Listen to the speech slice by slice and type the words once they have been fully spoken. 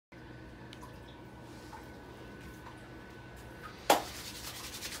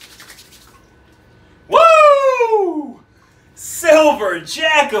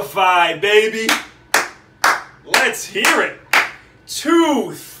SilverJackify, baby! Let's hear it!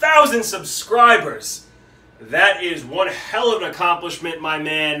 2,000 subscribers! That is one hell of an accomplishment, my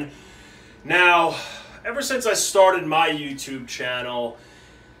man. Now, ever since I started my YouTube channel,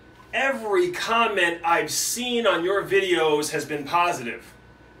 every comment I've seen on your videos has been positive.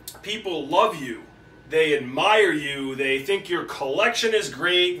 People love you. They admire you. They think your collection is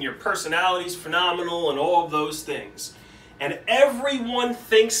great and your personality is phenomenal and all of those things. And everyone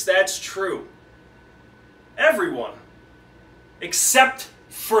thinks that's true. Everyone. Except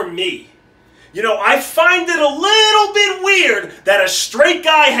for me. You know, I find it a little bit weird that a straight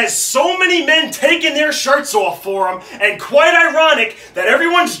guy has so many men taking their shirts off for him, and quite ironic that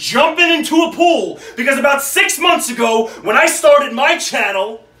everyone's jumping into a pool, because about 6 months ago, when I started my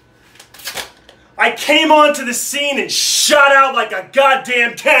channel, I came onto the scene and shot out like a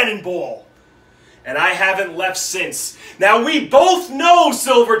goddamn cannonball. And I haven't left since. Now, we both know,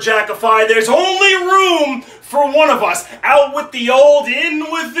 SilverJackify, there's only room for one of us. Out with the old, in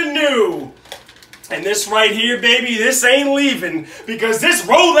with the new. And this right here, baby, this ain't leaving. Because this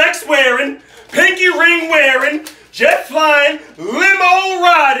Rolex wearing, pinky ring wearing, jet flying, limo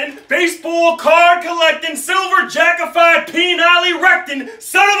riding, baseball card collecting, SilverJackify, penile erecting,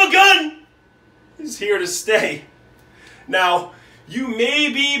 son of a gun is here to stay. Now, you may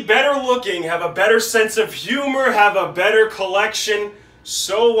be better looking, have a better sense of humor, have a better collection,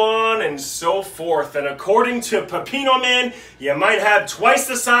 so on and so forth. And according to Pepino Man, you might have twice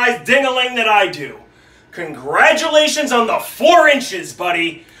the size ding-a-ling that I do. Congratulations on the 4 inches,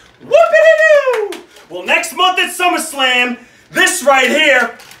 buddy. Whoopity-doo! Well, next month at SummerSlam, this right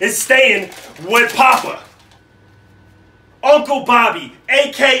here is staying with Papa. Uncle Bobby,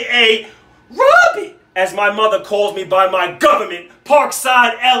 a.k.a. Robbie, as my mother calls me by my government,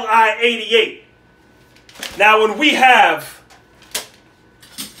 Parkside LI 88. Now, when we have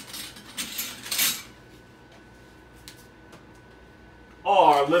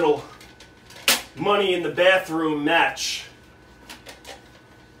our little money in the bathroom match,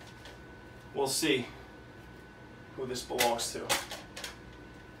 we'll see who this belongs to.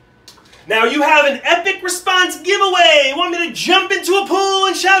 Now, you have an epic response giveaway. Want me to jump into a pool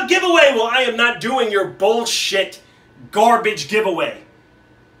and shout giveaway? Well, I am not doing your bullshit garbage giveaway.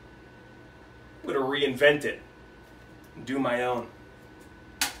 I'm going to reinvent it and do my own.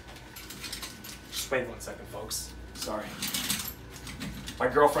 Just wait 1 second, folks. Sorry. My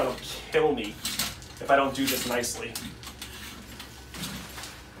girlfriend will kill me if I don't do this nicely.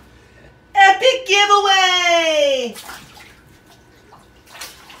 Epic giveaway!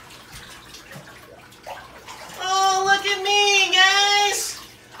 Oh, look at me, guys!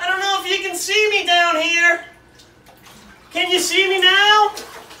 I don't know if you can see me down here. Can you see me now?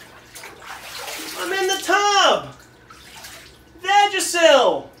 I'm in the tub.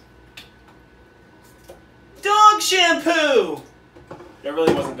 Vagisil. Dog shampoo. That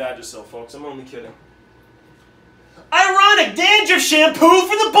really wasn't Vagisil, folks. I'm only kidding. Ironic dandruff shampoo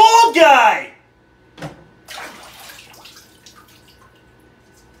for the bald guy.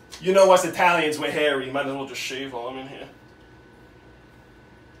 You know us Italians, we're hairy. You might as well just shave while I'm in here.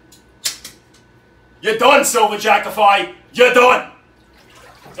 You're done, SilverJackify. You're done.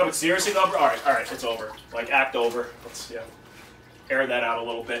 No, but seriously though, all right, it's over. Like, act over. Let's, air that out a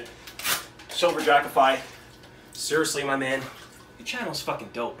little bit. SilverJackify, seriously, my man, your channel's fucking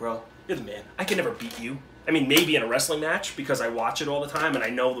dope, bro. You're the man. I can never beat you. I mean, maybe in a wrestling match, because I watch it all the time and I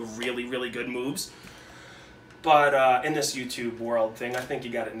know the really, really good moves. But in this YouTube world thing, I think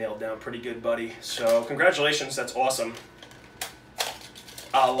you got it nailed down pretty good, buddy. So, congratulations, that's awesome.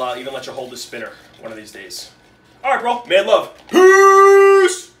 I'll even let you hold the spinner one of these days. Alright, bro, mad love.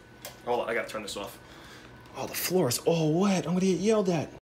 Peace! Hold on, I gotta turn this off. Oh, the floor is all wet. I'm gonna get yelled at.